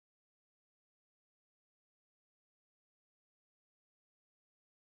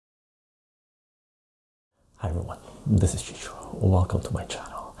Hi everyone, this is chycho. Welcome to my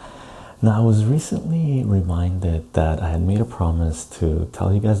channel. Now I was recently reminded that I had made a promise to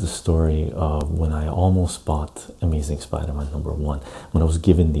tell you guys the story of when I almost bought Amazing Spider-Man #1, when I was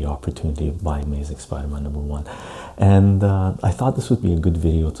given the opportunity to buy Amazing Spider-Man #1. And I thought this would be a good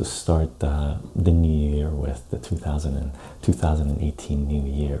video to start the new year with, the 2018 new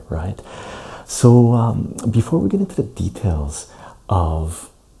year, right? So before we get into the details of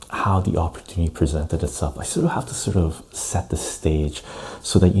how the opportunity presented itself, I sort of have to sort of set the stage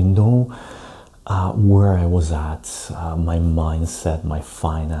so that you know where I was at, my mindset, my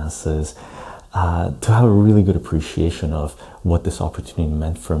finances, to have a really good appreciation of what this opportunity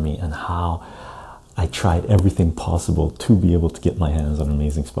meant for me and how I tried everything possible to be able to get my hands on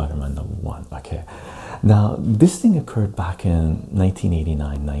Amazing Spider-Man #1. Okay, now this thing occurred back in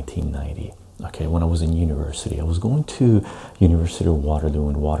 1989, 1990. Okay, when I was in university, I was going to University of Waterloo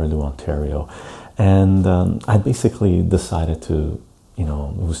in Waterloo, Ontario, and I basically decided to, you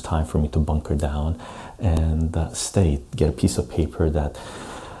know, it was time for me to bunker down and stay, get a piece of paper that,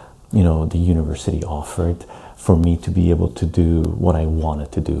 you know, the university offered for me to be able to do what I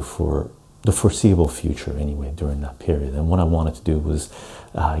wanted to do for the foreseeable future anyway during that period. And what I wanted to do was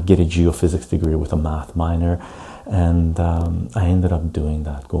get a geophysics degree with a math minor. And I ended up doing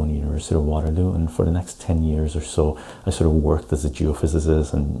that, going to University of Waterloo, and for the next 10 years or so I sort of worked as a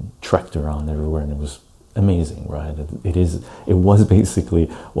geophysicist and trekked around everywhere, and it was amazing, right? It was basically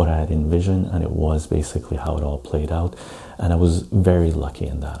what I had envisioned, and it was basically how it all played out, and I was very lucky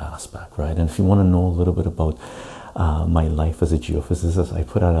in that aspect, right? And if you want to know a little bit about my life as a geophysicist, I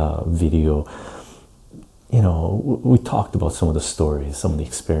put out a video. You know, we talked about some of the stories, some of the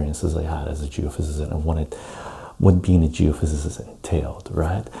experiences I had as a geophysicist and what being a geophysicist entailed,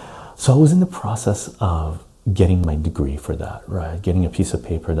 right? So I was in the process of getting my degree for that, right? Getting a piece of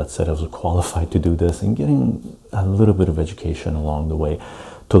paper that said I was qualified to do this, and getting a little bit of education along the way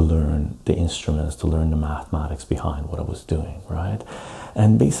to learn the instruments, to learn the mathematics behind what I was doing, right?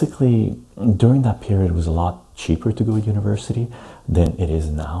 And basically during that period it was a lot cheaper to go to university than it is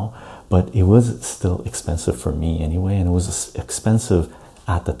now, but it was still expensive for me anyway, and it was expensive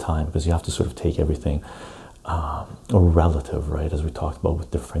at the time because you have to sort of take everything or relative, right? As we talked about with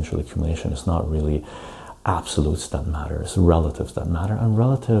differential accumulation, it's not really absolutes that matter, it's relatives that matter. And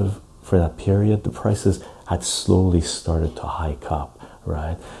relative for that period, the prices had slowly started to hike up,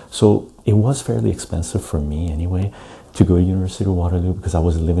 right? So it was fairly expensive for me anyway to go to University of Waterloo, because I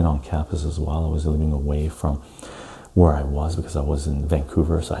was living on campus as well. I was living away from where I was because I was in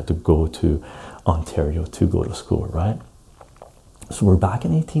Vancouver, so I had to go to Ontario to go to school, right? So we're back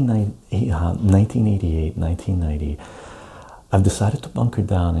in 1988, 1990. I've decided to bunker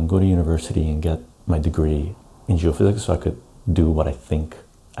down and go to university and get my degree in geophysics so I could do what I think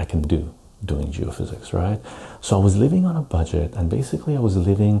I can do doing geophysics, right? So I was living on a budget, and basically I was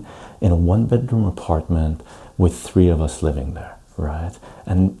living in a 1-bedroom apartment with 3 of us living there, right?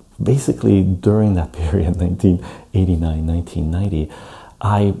 And basically during that period, 1989, 1990,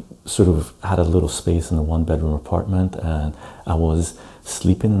 I sort of had a little space in the 1-bedroom apartment, and I was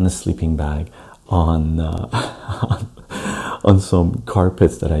sleeping in a sleeping bag on on some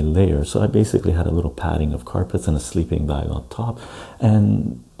carpets that I layered. So I basically had a little padding of carpets and a sleeping bag on top,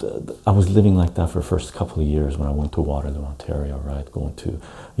 and I was living like that for the first couple of years when I went to Waterloo, Ontario, right, going to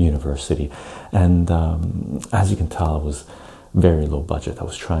university. And as you can tell, it was very low budget. I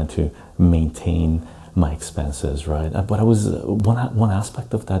was trying to maintain my expenses, right? But I was one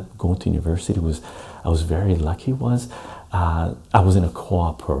aspect of that going to university was I was very lucky was I was in a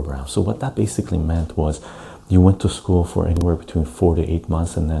co-op program. So what that basically meant was you went to school for anywhere between 4 to 8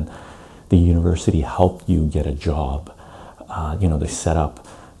 months, and then the university helped you get a job. You know, they set up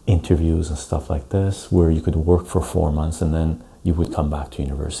interviews and stuff like this where you could work for 4 months and then you would come back to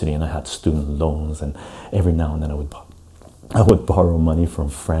university. And I had student loans, and every now and then I would borrow money from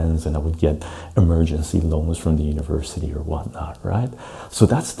friends, and I would get emergency loans from the university or whatnot, right? So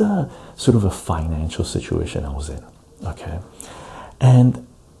that's the sort of a financial situation I was in, okay? And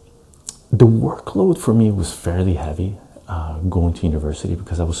the workload for me was fairly heavy going to university,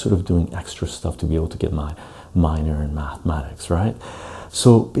 because I was sort of doing extra stuff to be able to get my minor in mathematics, right?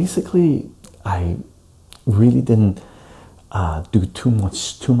 So basically I really didn't do too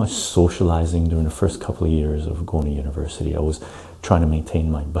much socializing during the first couple of years of going to university. I was trying to maintain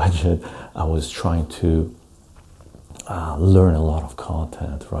my budget. I was trying to learn a lot of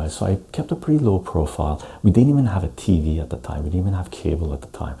content, right? So I kept a pretty low profile. We didn't even have a TV at the time. We didn't even have cable at the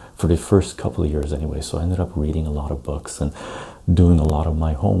time for the first couple of years anyway. So I ended up reading a lot of books and doing a lot of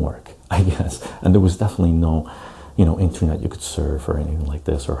my homework, I guess. And there was definitely no, internet you could surf or anything like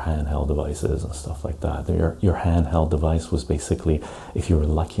this, or handheld devices and stuff like that. Your handheld device was basically, if you were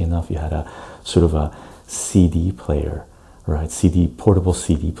lucky enough, you had a sort of a CD player, right? Portable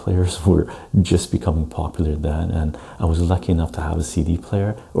CD players were just becoming popular then, and I was lucky enough to have a CD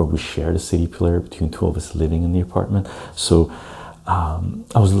player, or we shared a CD player between two of us living in the apartment. So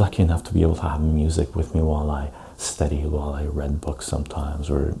I was lucky enough to be able to have music with me while I studied, while I read books sometimes,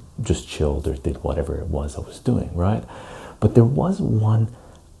 or just chilled or did whatever it was I was doing, right? But there was one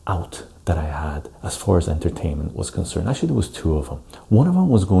out that I had as far as entertainment was concerned. Actually, there was two of them. One of them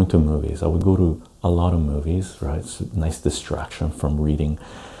was going to movies. I would go to a lot of movies, right? It's a nice distraction from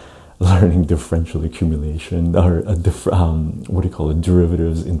learning differential accumulation, or what do you call it,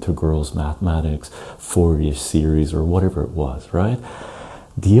 derivatives, integrals, mathematics, Fourier series, or whatever it was, right?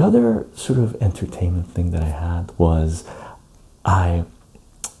 The other sort of entertainment thing that I had was I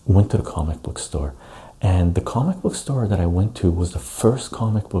went to the comic book store, and the comic book store that I went to was the first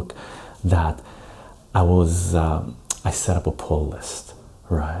comic book that I set up a pull list,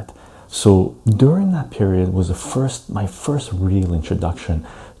 right? So during that period was my first real introduction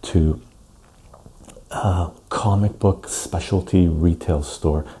to comic book specialty retail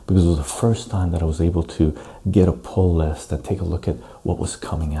store, because it was the first time that I was able to get a pull list and take a look at what was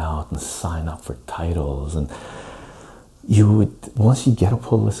coming out and sign up for titles. And once you get a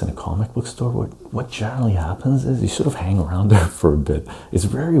pull list in a comic book store, what generally happens is you sort of hang around there for a bit. It's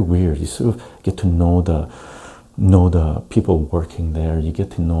very weird. You sort of get to know the people working there. You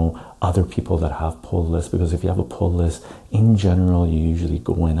get to know other people that have pull lists, because if you have a pull list, in general, you usually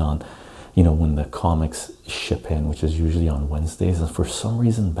go in on, when the comics ship in, which is usually on Wednesdays. And for some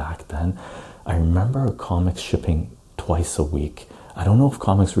reason back then, I remember comics shipping twice a week. I don't know if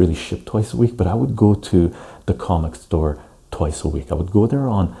comics really ship twice a week, but I would go to the comic store twice a week. I would go there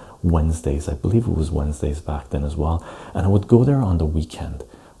on Wednesdays. I believe it was Wednesdays back then as well. And I would go there on the weekend,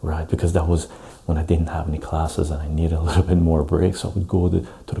 right? Because that was when I didn't have any classes and I needed a little bit more break. So I would go to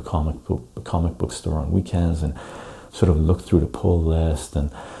the comic book store on weekends and sort of look through the pull list, and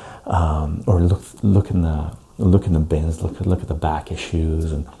or look in the bins, look at the back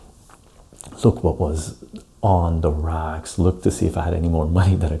issues, and look what was on the racks, look to see if I had any more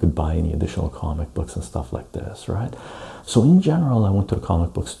money that I could buy any additional comic books and stuff like this, right? So in general, I went to the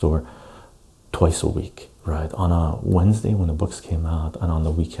comic book store twice a week, right? On a Wednesday when the books came out, and on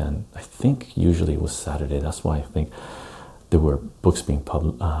the weekend, I think usually it was Saturday. That's why I think there were books being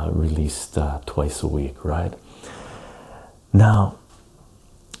released twice a week, right? Now,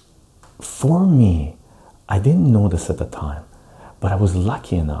 for me, I didn't know this at the time, but I was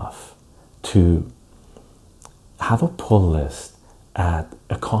lucky enough to have a pull list at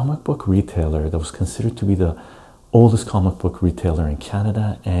a comic book retailer that was considered to be the oldest comic book retailer in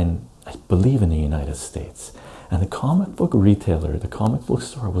Canada, and I believe in the United States. And the comic book retailer, the comic book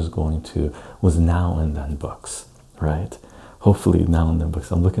store I was going to, was Now and Then Books, right? Hopefully Now and Then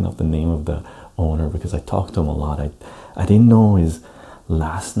Books. I'm looking up the name of the owner because I talked to him a lot. I didn't know his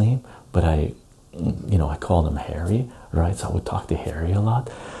last name, but I called him Harry, right? So I would talk to Harry a lot.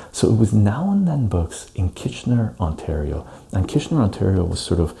 So it was Now and Then Books in Kitchener, Ontario. And Kitchener, Ontario was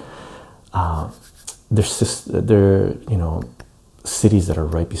sort of they're cities that are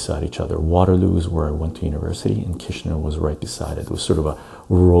right beside each other. Waterloo is where I went to university, and Kitchener was right beside it. It was sort of a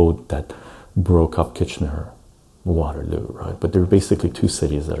road that broke up Kitchener, Waterloo, right? But they're basically two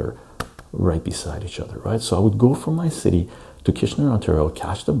cities that are right beside each other, right? So I would go from my city to Kitchener, Ontario,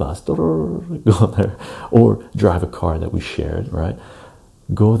 catch the bus, go there, or drive a car that we shared, right?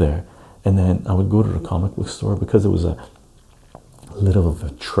 Go there, and then I would go to the comic book store because it was a little of a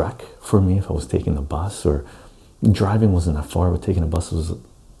trek for me if I was taking the bus, or driving wasn't that far, but taking a bus was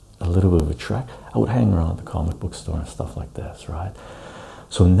a little bit of a trek. I would hang around the comic book store and stuff like this, right?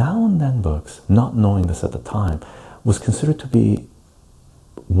 So Now and Then Books, not knowing this at the time, was considered to be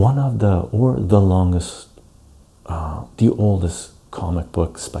one of the longest, the oldest comic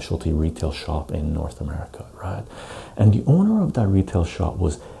book specialty retail shop in North America, right? And the owner of that retail shop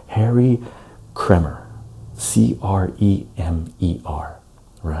was Harry Kremer, Cremer,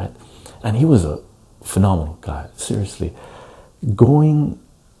 right? And he was a phenomenal guy, seriously.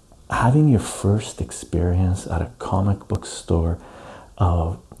 Having your first experience at a comic book store,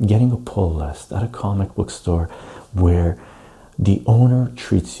 of getting a pull list at a comic book store where the owner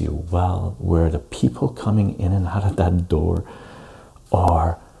treats you well, where the people coming in and out of that door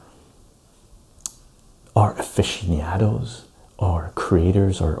are aficionados, or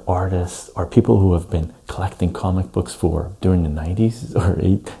creators, or artists, or people who have been collecting comic books during the 90s, or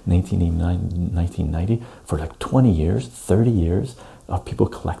 1989, 1990, for like 20 years, 30 years. of people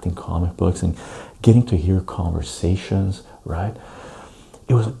collecting comic books and getting to hear conversations, right?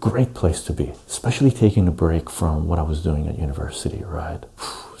 It was a great place to be, especially taking a break from what I was doing at university, right?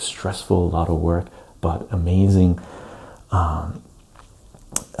 Stressful, a lot of work, but amazing,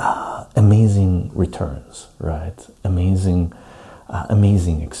 amazing returns, right? Amazing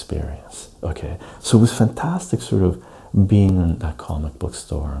experience. Okay, so it was fantastic sort of being in that comic book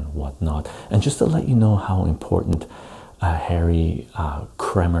store and whatnot. And just to let you know how important Harry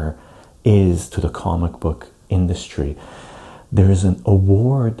Kremer is to the comic book industry, there is an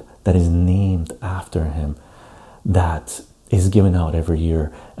award that is named after him that is given out every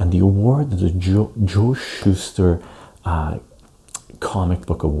year, and the award is the Joe Shuster Comic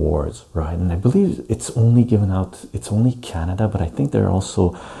Book Awards, right? And I believe it's only given out, it's only Canada, but I think they're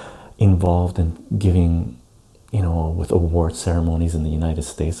also involved in giving, you know, with award ceremonies in the United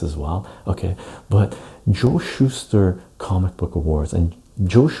States as well. Okay, but Joe Shuster Comic Book Awards, and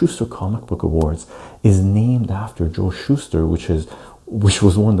Joe Shuster Comic Book Awards is named after Joe Shuster, which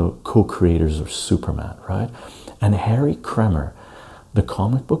was one of the co-creators of Superman, right? And Harry Kremer, the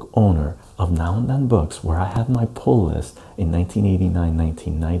comic book owner of Now and Then Books, where I had my pull list in 1989,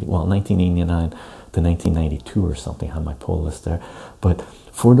 1990, well, 1989 to 1992 or something, I had my pull list there. But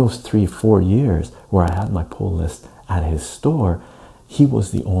for those 3-4 years where I had my pull list at his store, he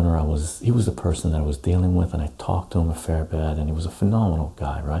was the owner. He was the person that I was dealing with, and I talked to him a fair bit, and he was a phenomenal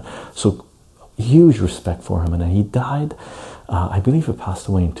guy, right? So huge respect for him. And he died, I believe he passed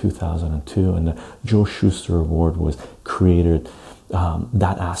away in 2002, and the Joe Shuster Award was created,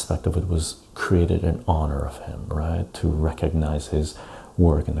 that aspect of it was created in honor of him, right, to recognize his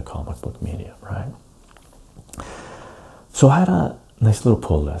work in the comic book media, right? So I had a nice little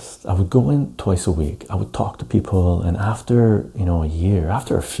pull list. I would go in twice a week. I would talk to people, and after, you know, a year,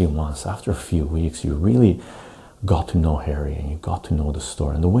 after a few months, after a few weeks, you really got to know Harry and you got to know the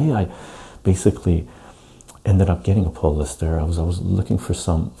store. And the way I basically ended up getting a pull list there, I was looking for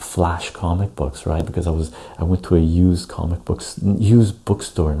some Flash comic books, right? Because I went to a used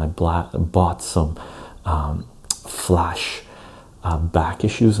bookstore, and I bought some Flash back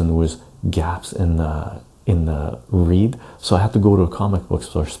issues, and there was gaps in the read, so I had to go to a comic book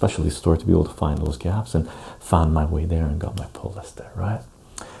store, specialty store, to be able to find those gaps, and found my way there and got my pull list there, right?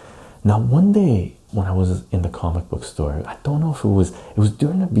 Now one day when I was in the comic book store, I don't know if it was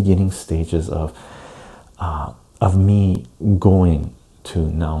during the beginning stages of me going to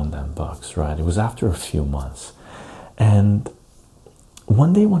Now and Then Books, right? It was after a few months, and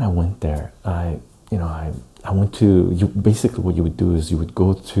one day when I went there, I went to, basically what you would do is you would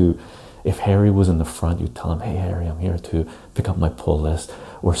go to, if Harry was in the front, you'd tell him, hey Harry, I'm here to pick up my pull list.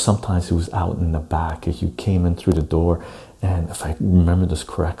 Or sometimes he was out in the back. If you came in through the door, and if I remember this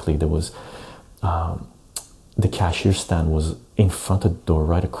correctly, there was the cashier stand was in front of the door,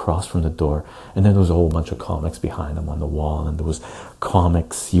 right across from the door, and then there was a whole bunch of comics behind them on the wall, and there was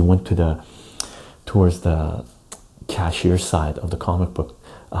comics. You went towards the cashier side of the comic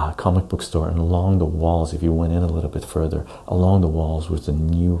book store, and along the walls, if you went in a little bit further, along the walls was the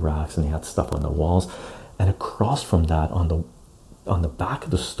new racks, and he had stuff on the walls, and across from that, on the back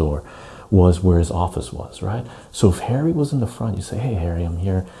of the store, was where his office was, right? So if Harry was in the front, you say, hey Harry, I'm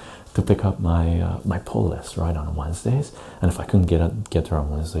here to pick up my pull list, right, on Wednesdays, and if I couldn't get there on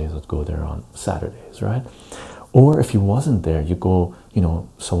Wednesdays, I'd go there on Saturdays, right? Or if he wasn't there, you go, you know,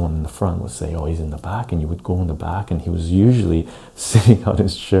 someone in the front would say, oh, he's in the back, and you would go in the back, and he was usually sitting on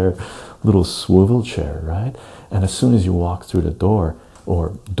his chair, little swivel chair, right? And as soon as you walked through the door,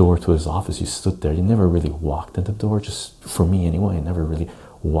 or door to his office, you stood there. You never really walked in the door, just for me anyway, I never really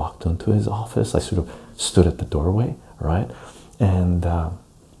walked into his office. I sort of stood at the doorway, right? And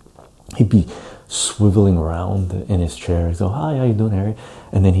he'd be swiveling around in his chair. He'd go, hi, how you doing, Harry?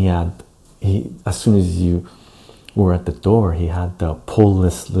 And then he as soon as you were at the door, he had the pull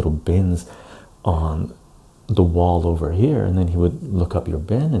list little bins on the wall over here, and then he would look up your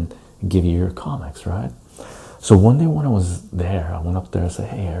bin and give you your comics, right? So one day when I was there, I went up there and said,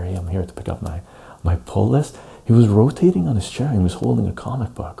 hey Harry, I'm here to pick up my pull list. He was rotating on his chair, and he was holding a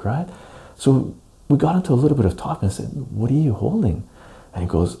comic book, right? So we got into a little bit of talk, and I said, what are you holding? And he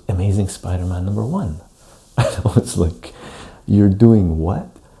goes, Amazing Spider-Man #1. And I was like, you're doing what?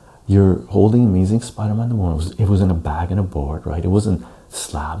 You're holding Amazing Spider-Man #1. It was in a bag and a board, right? It wasn't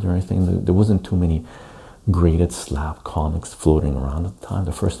slabbed or anything. There wasn't too many graded slab comics floating around at the time.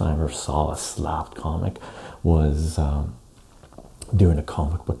 The first time I ever saw a slabbed comic was during a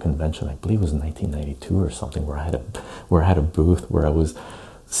comic book convention. I believe it was 1992 or something, where I had a booth where I was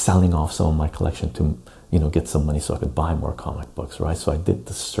selling off some of my collection to, you know, get some money so I could buy more comic books, right? So I did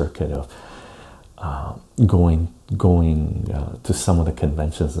the circuit of going to some of the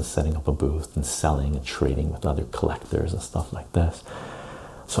conventions and setting up a booth and selling and trading with other collectors and stuff like this.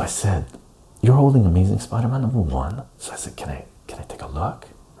 So I said, "You're holding Amazing Spider-Man #1." So I said, "Can I take a look?"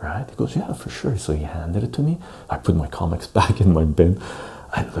 Right? He goes, "Yeah, for sure." So he handed it to me. I put my comics back in my bin.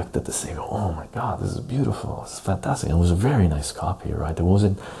 I looked at this thing, go, "Oh my god, this is beautiful, this is fantastic." And it was a very nice copy, right? There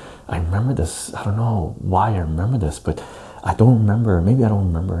wasn't, I remember this, I don't know why I remember this, but I don't remember, maybe I don't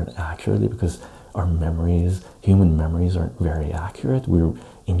remember it accurately because our memories, human memories, aren't very accurate. We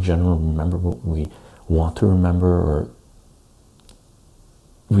in general remember what we want to remember, or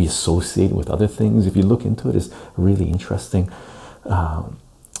we associate with other things. If you look into it, it's really interesting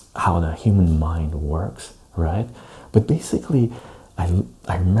how the human mind works, right? But basically,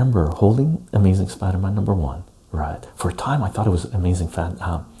 I remember holding Amazing Spider-Man #1, right? For a time, I thought it was Amazing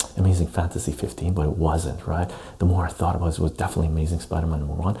Fantasy 15, but it wasn't, right? The more I thought about it, it was definitely Amazing Spider-Man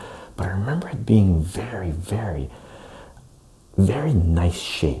 #1. But I remember it being very, very, very nice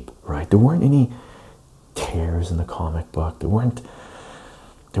shape, right? There weren't any tears in the comic book. There weren't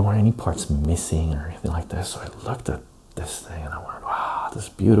any parts missing or anything like this. So I looked at this thing and I went, "Wow, this is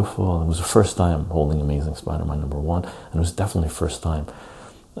beautiful." And it was the first time holding Amazing Spider-Man #1, and it was definitely the first time.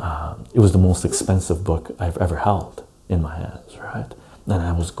 It was the most expensive book I've ever held in my hands, right? And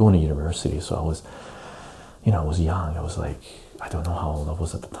I was going to university, so I was, I was young. I was like, I don't know how old I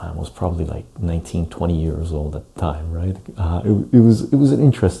was at the time. I was probably like 19, 20 years old at the time, right? It was an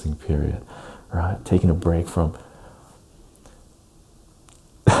interesting period, right? Taking a break from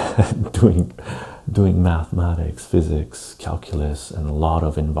doing mathematics, physics, calculus, and a lot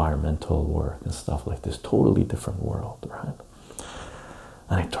of environmental work and stuff like this. Totally different world, right?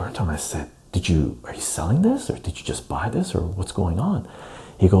 And I turned to him and I said, "Are you selling this, or did you just buy this, or what's going on?"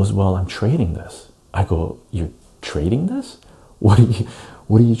 He goes, "Well, I'm trading this." I go, "You're trading this? What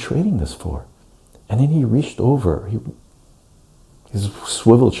are you trading this for?" And then he reached over, his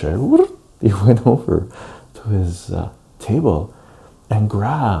swivel chair, he went over to his table and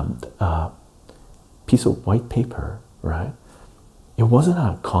grabbed a piece of white paper, right? It wasn't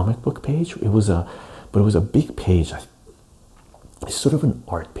a comic book page, but it was a big page. It's sort of an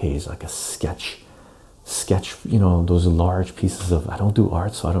art page, like a sketch, those large pieces of, I don't do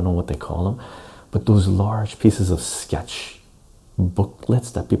art, so I don't know what they call them, but those large pieces of sketch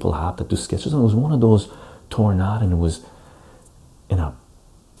booklets that people have that do sketches. And it was one of those torn out, and it was in a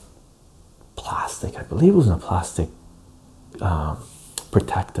plastic, I believe it was in a plastic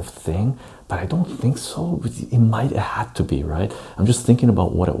protective thing, but I don't think so. It had to be, right? I'm just thinking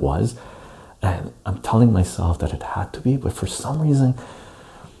about what it was, and I'm telling myself that it had to be, but for some reason,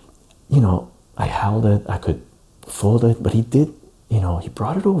 I held it, I could fold it, but he did, he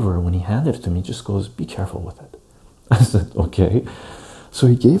brought it over. When he handed it to me, he just goes, "Be careful with it." I said, "Okay." So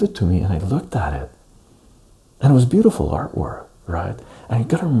he gave it to me, and I looked at it, and it was beautiful artwork, right? And you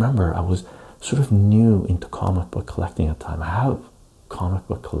gotta remember, I was sort of new into comic book collecting at the time. I have comic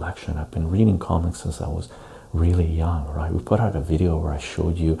book collection. I've been reading comics since I was really young, right? We put out a video where I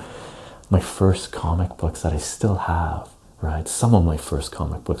showed you my first comic books that I still have, right? Some of my first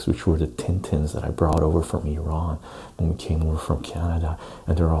comic books, which were the Tintins that I brought over from Iran when we came over from Canada,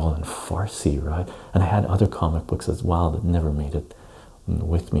 and they're all in Farsi, right? And I had other comic books as well that never made it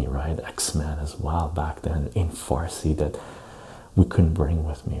with me, right? X-Men as well back then in Farsi that we couldn't bring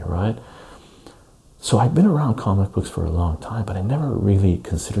with me, right? So I've been around comic books for a long time, but I never really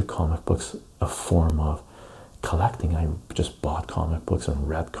considered comic books a form of collecting. I just bought comic books and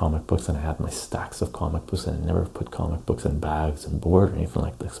read comic books, and I had my stacks of comic books, and I never put comic books in bags and board or anything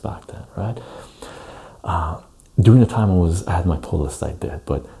like this back then, right? During the time I had my pull list, I did,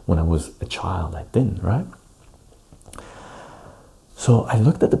 but when I was a child, I didn't, right? So I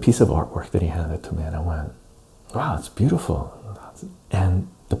looked at the piece of artwork that he handed to me, and I went, "Wow, it's beautiful." And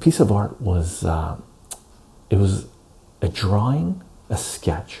the piece of art was it was a drawing, a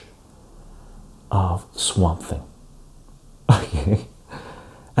sketch of Swamp Thing. Okay,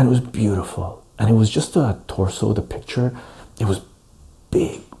 and it was beautiful, and it was just a torso, the picture. It was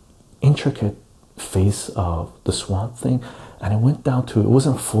big, intricate face of the Swamp Thing, and it went down to, it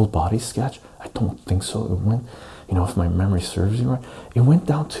wasn't a full body sketch, I don't think so. It went, if my memory serves me right, it went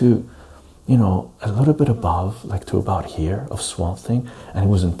down to, a little bit above, like to about here of Swamp Thing, and it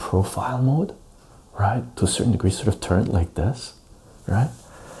was in profile mode, right? To a certain degree, sort of turned like this, right?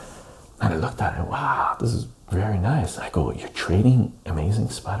 And I looked at it, wow, this is very nice. I go, "You're trading Amazing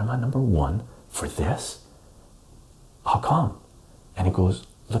Spider-Man #1 for this? How come?" And he goes,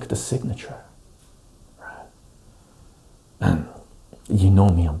 "Look at the signature," right? And you know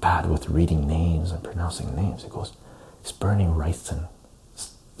me, I'm bad with reading names and pronouncing names. He goes, "It's Bernie Wrightson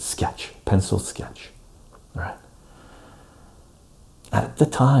sketch, pencil sketch, right? At the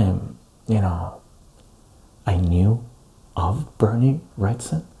time, you know, I knew of Bernie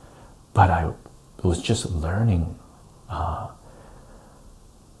Wrightson, but I was just learning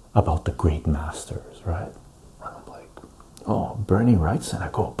about the great masters, right? And I'm like, oh, Bernie Wrightson. I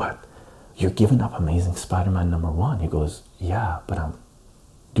go, but you're giving up Amazing Spider-Man #1. He goes, yeah, but I'm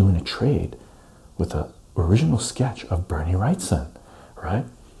doing a trade with an original sketch of Bernie Wrightson, right?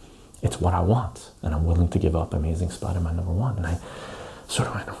 It's what I want, and I'm willing to give up Amazing Spider-Man #1. And I sort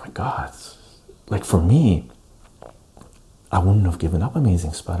of went, oh my God. Like for me, I wouldn't have given up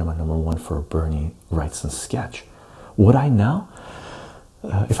Amazing Spider-Man #1 for a Bernie Wrightson sketch. Would I now?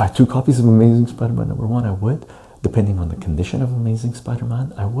 If I had 2 copies of Amazing Spider-Man #1, I would. Depending on the condition of Amazing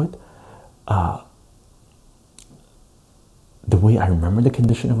Spider-Man, I would. The way I remember the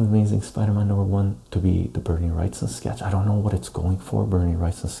condition of Amazing Spider-Man #1 to be the Bernie Wrightson sketch, I don't know what it's going for, Bernie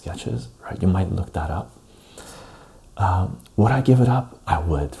Wrightson sketches, right? You might look that up. Would I give it up? I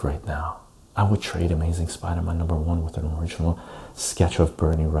would right now. I would trade Amazing Spider-Man #1 with an original sketch of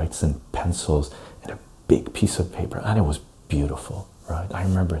Bernie Wrightson pencils and a big piece of paper, and it was beautiful, right? I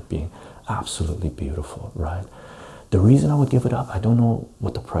remember it being absolutely beautiful, right? The reason I would give it up, I don't know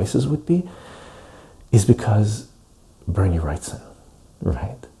what the prices would be, is because Bernie Wrightson,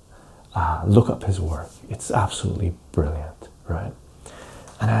 right? Look up his work. It's absolutely brilliant, right?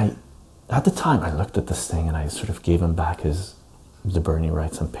 And at the time, I looked at this thing and I sort of gave him back the Bernie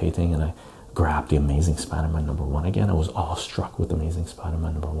Wrightson painting, and I grabbed the Amazing Spider-Man #1 again. I was awestruck with Amazing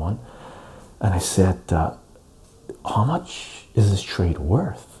Spider-Man #1, and I said, how much is this trade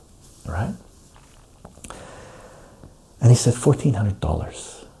worth, right? And he said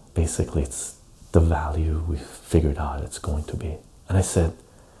 $1,400. Basically, it's the value we figured out it's going to be. And I said,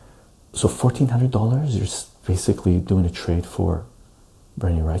 so $1,400, you're basically doing a trade for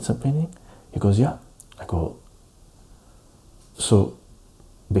Bernie Wrightson painting? He goes, yeah. I go, so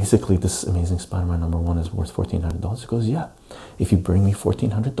basically this Amazing Spider-Man #1 is worth $1,400? He goes, yeah. If you bring me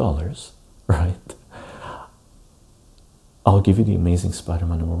 $1,400, right, I'll give you the Amazing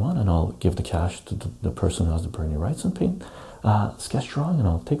Spider-Man #1, and I'll give the cash to the person who has the Bernie Wrightson paint sketch drawing, and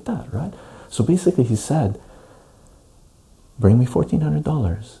I'll take that, right? So basically he said, bring me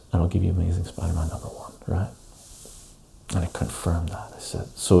 $1,400 and I'll give you Amazing Spider-Man #1, right? And I confirmed that. I said,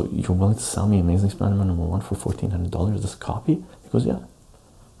 so you're willing to sell me Amazing Spider-Man #1 for $1,400, this copy? He goes, yeah,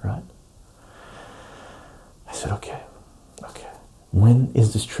 right? I said, okay. When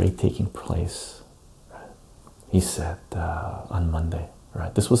is this trade taking place? Right? He said, on Monday,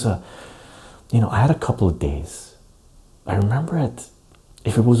 right? This was I had a couple of days. I remember it.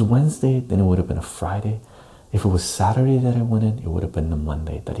 If it was Wednesday, then it would have been a Friday. If it was Saturday that I went in, it would have been the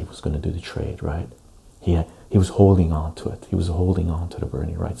Monday that he was going to do the trade, right? He was holding on to it. He was holding on to the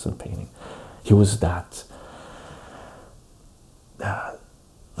Bernie Wrightson painting. He was that,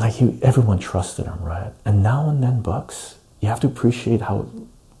 everyone trusted him, right? And Now and Then books, you have to appreciate how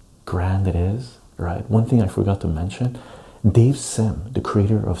grand it is, right? One thing I forgot to mention, Dave Sim, the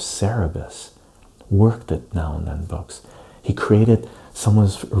creator of Cerebus, worked at Now and Then books. He created some of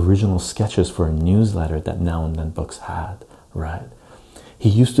his original sketches for a newsletter that Now and Then books had, right? He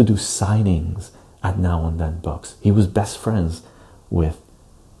used to do signings at Now and Then books. He was best friends with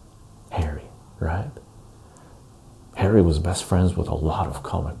Harry, right? Harry was best friends with a lot of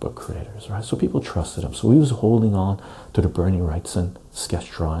comic book creators, right? So people trusted him. So he was holding on to the Bernie Wrightson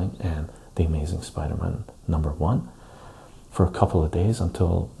sketch drawing and the Amazing Spider-Man #1 for a couple of days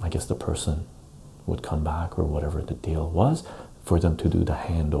until I guess the person would come back or whatever the deal was for them to do the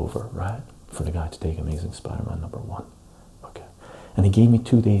handover, right? For the guy to take Amazing Spider-Man #1. Okay. And he gave me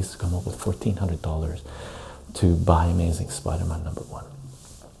 2 days to come up with $1,400 to buy Amazing Spider-Man #1.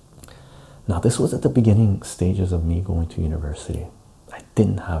 Now, this was at the beginning stages of me going to university. I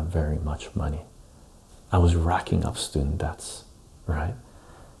didn't have very much money. I was racking up student debts, right?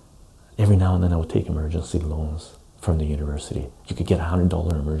 Every now and then I would take emergency loans from the university. You could get a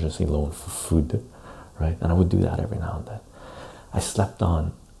 $100 emergency loan for food, right? And I would do that every now and then. I slept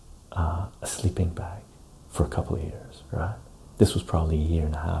on a sleeping bag for a couple of years, right? This was probably a year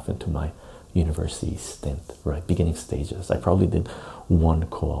and a half into my university stint, right? Beginning stages. I probably did 1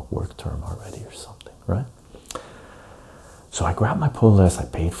 co-op work term already or something, right? So I grabbed my pull list, I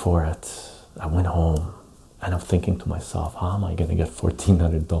paid for it, I went home, and I'm thinking to myself, how am I going to get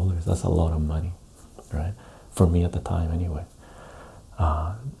 $1,400? That's a lot of money, right? For me at the time anyway.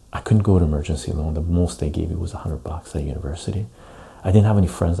 I couldn't go to emergency loan. The most they gave me was $100 at university. I didn't have any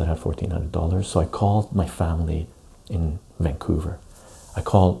friends that had $1,400, so I called my family in Vancouver. I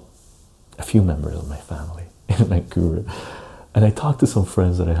called a few members of my family in Vancouver, And I talked to some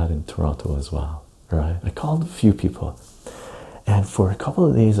friends that I had in Toronto as well, right? I called a few people, and for a couple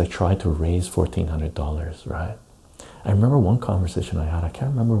of days I tried to raise $1,400, right? I remember one conversation I had, I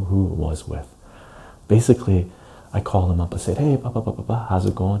can't remember who it was with. Basically, I called him up and said, hey, how's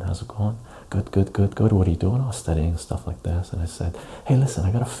it going? How's it going? Good, good, good, good. What are you doing? I was studying, stuff like this. And I said, hey, listen,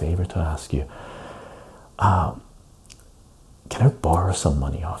 I got a favor to ask you. Can I borrow some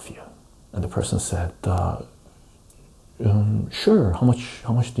money off you? And the person said, sure. How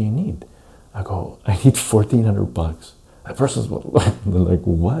much do you need? I go, I need $1,400. That person's like,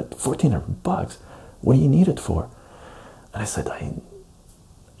 what? $1,400? What do you need it for? And I said, I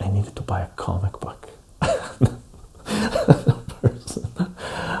needed to buy a comic book. The person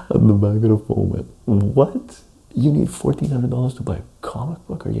on the back of the phone went, what? You need $1,400 to buy a comic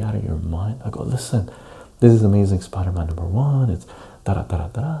book? Are you out of your mind? I go, listen, this is Amazing Spider-Man #1. It's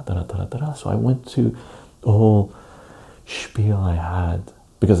da-da-da-da-da-da-da-da-da-da. So I went to the whole spiel I had,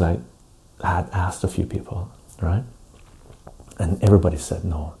 because I had asked a few people, right? And everybody said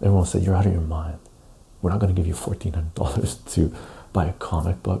no. Everyone said, you're out of your mind. We're not going to give you $1,400 to buy a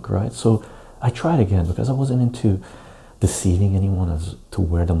comic book, right? So I tried again, because I wasn't into deceiving anyone as to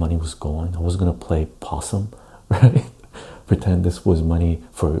where the money was going. I was going to play possum, right? Pretend this was money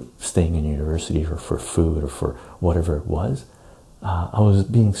for staying in university or for food or for whatever it was. I was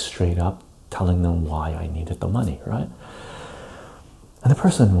being straight up, telling them why I needed the money, right? And the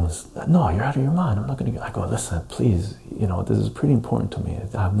person was, no, you're out of your mind. I'm not going to. I go, listen, please, you know, this is pretty important to me.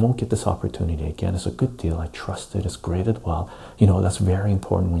 I won't get this opportunity again. It's a good deal. I trust it. It's graded well. You know, that's very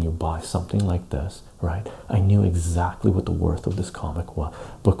important when you buy something like this, right? I knew exactly what the worth of this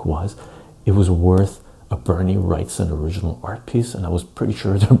book was. It was worth a Bernie Wrightson original art piece, and I was pretty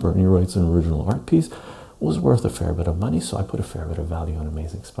sure the Bernie Wrightson original art piece was worth a fair bit of money, so I put a fair bit of value on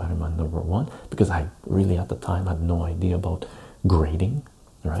Amazing Spider-Man #1, because I really at the time had no idea about grading,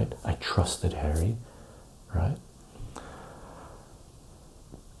 right? I trusted Harry, right?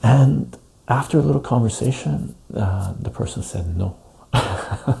 And after a little conversation, the person said no.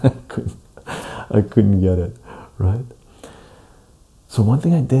 I couldn't get it, right? So one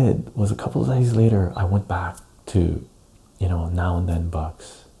thing I did was, a couple of days later, I went back to, you know, Now and Then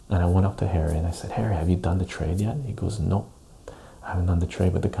Bucks, and I went up to Harry and I said, Harry, have you done the trade yet? He goes, no, I haven't done the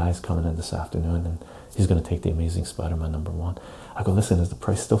trade, but the guy's coming in this afternoon and he's going to take the Amazing Spider-Man #1. I go, listen, is the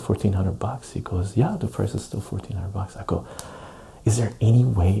price still $1,400? He goes, yeah, the price is still $1,400. I go, is there any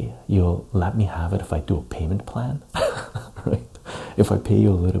way you'll let me have it if I do a payment plan? Right? If I pay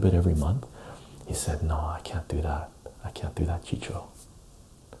you a little bit every month? He said, no, I can't do that. I can't do that, Chycho.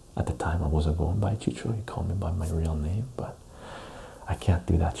 At the time, I wasn't going by Chycho. He called me by my real name, but I can't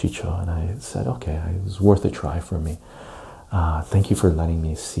do that, Chycho. And I said, okay, it was worth a try for me. Thank you for letting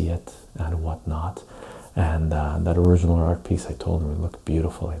me see it and whatnot. And that original art piece, I told him it looked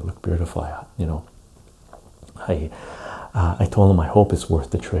beautiful. It looked beautiful. I told him I hope it's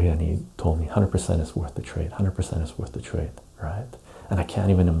worth the trade, and he told me 100% it's worth the trade. 100% it's worth the trade, right? And I can't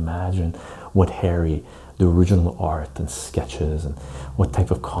even imagine what Harry, the original art and sketches, and what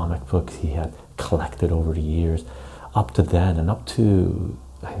type of comic books he had collected over the years, up to then and up to.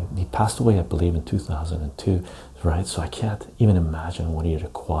 He passed away, I believe, in 2002, right? So I can't even imagine what he had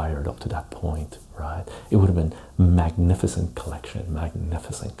acquired up to that point, right? It would have been magnificent collection,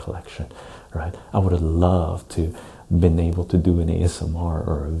 right? I would have loved to been able to do an ASMR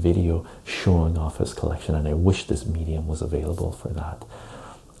or a video showing off his collection, and I wish this medium was available for that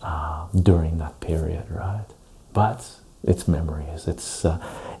during that period, right? But it's memories. It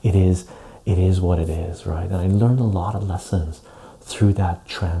is what it is, right? And I learned a lot of lessons through that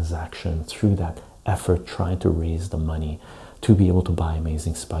transaction, through that effort trying to raise the money to be able to buy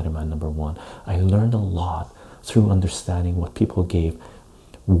Amazing Spider-Man #1. I learned a lot through understanding what people gave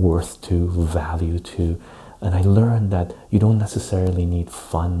worth to, value to, and I learned that you don't necessarily need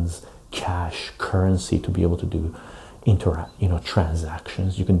funds, cash, currency to be able to do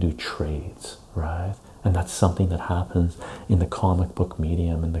transactions. You can do trades, right? And that's something that happens in the comic book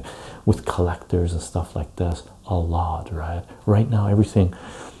medium and with collectors and stuff like this a lot, right? Right now, everything,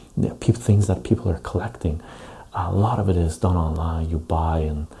 things that people are collecting, a lot of it is done online. You buy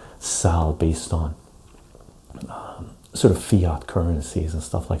and sell based on sort of fiat currencies and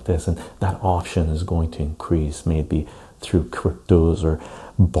stuff like this, and that option is going to increase, maybe through cryptos or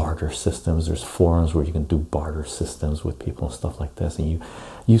barter systems. There's forums where you can do barter systems with people and stuff like this, and you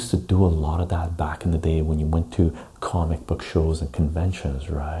used to do a lot of that back in the day when you went to comic book shows and conventions,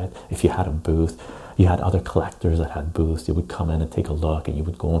 right? If you had a booth, you had other collectors that had booths. You would come in and take a look, and you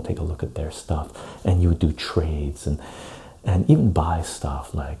would go and take a look at their stuff, and you would do trades, and and even buy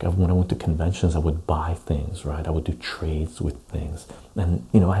stuff. Like when I went to conventions, I would buy things, right? I would do trades with things, and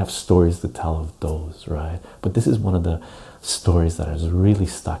you know, I have stories to tell of those, right? But this is one of the stories that has really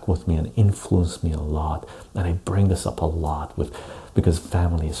stuck with me and influenced me a lot, and I bring this up a lot with because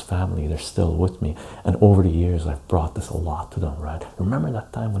family is family. They're still with me, and over the years I've brought this a lot to them, right? Remember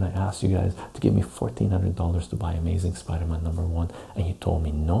that time when I asked you guys to give me $1,400 to buy Amazing Spider-Man #1 and you told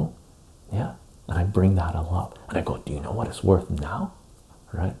me no? Yeah. And I bring that up and I go, do you know what it's worth now?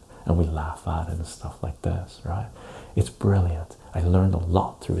 Right? And we laugh at it and stuff like this, right? It's brilliant. I learned a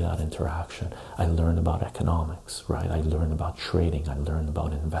lot through that interaction. I learned about economics, right? I learned about trading. I learned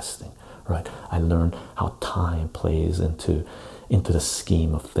about investing, right? I learned how time plays into the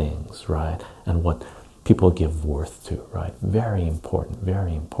scheme of things, right? And what people give worth to, right? Very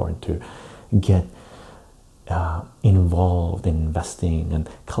important to get involved in investing and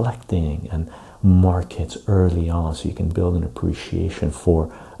collecting and markets early on, so you can build an appreciation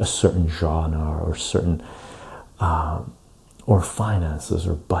for a certain genre or certain or finances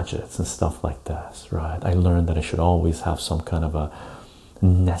or budgets and stuff like this, right? I learned that I should always have some kind of a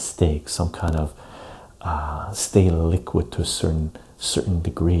nest egg, some kind of stay liquid to a certain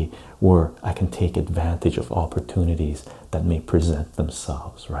degree, where I can take advantage of opportunities that may present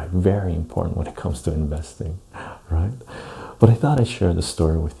themselves, right? Very important when it comes to investing, right? But I thought I'd share the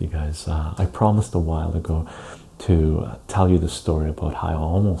story with you guys. I promised a while ago to tell you the story about how I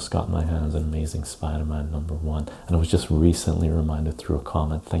almost got my hands on Amazing Spider-Man #1, and I was just recently reminded through a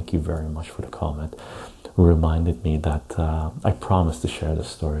comment. Thank you very much for the comment. Reminded me that I promised to share the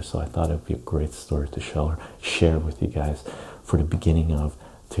story, so I thought it'd be a great story to share with you guys for the beginning of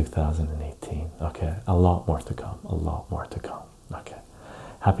 2018. Okay, a lot more to come, okay.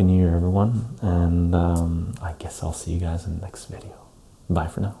 Happy New Year, everyone, and I guess I'll see you guys in the next video. Bye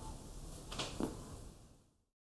for now.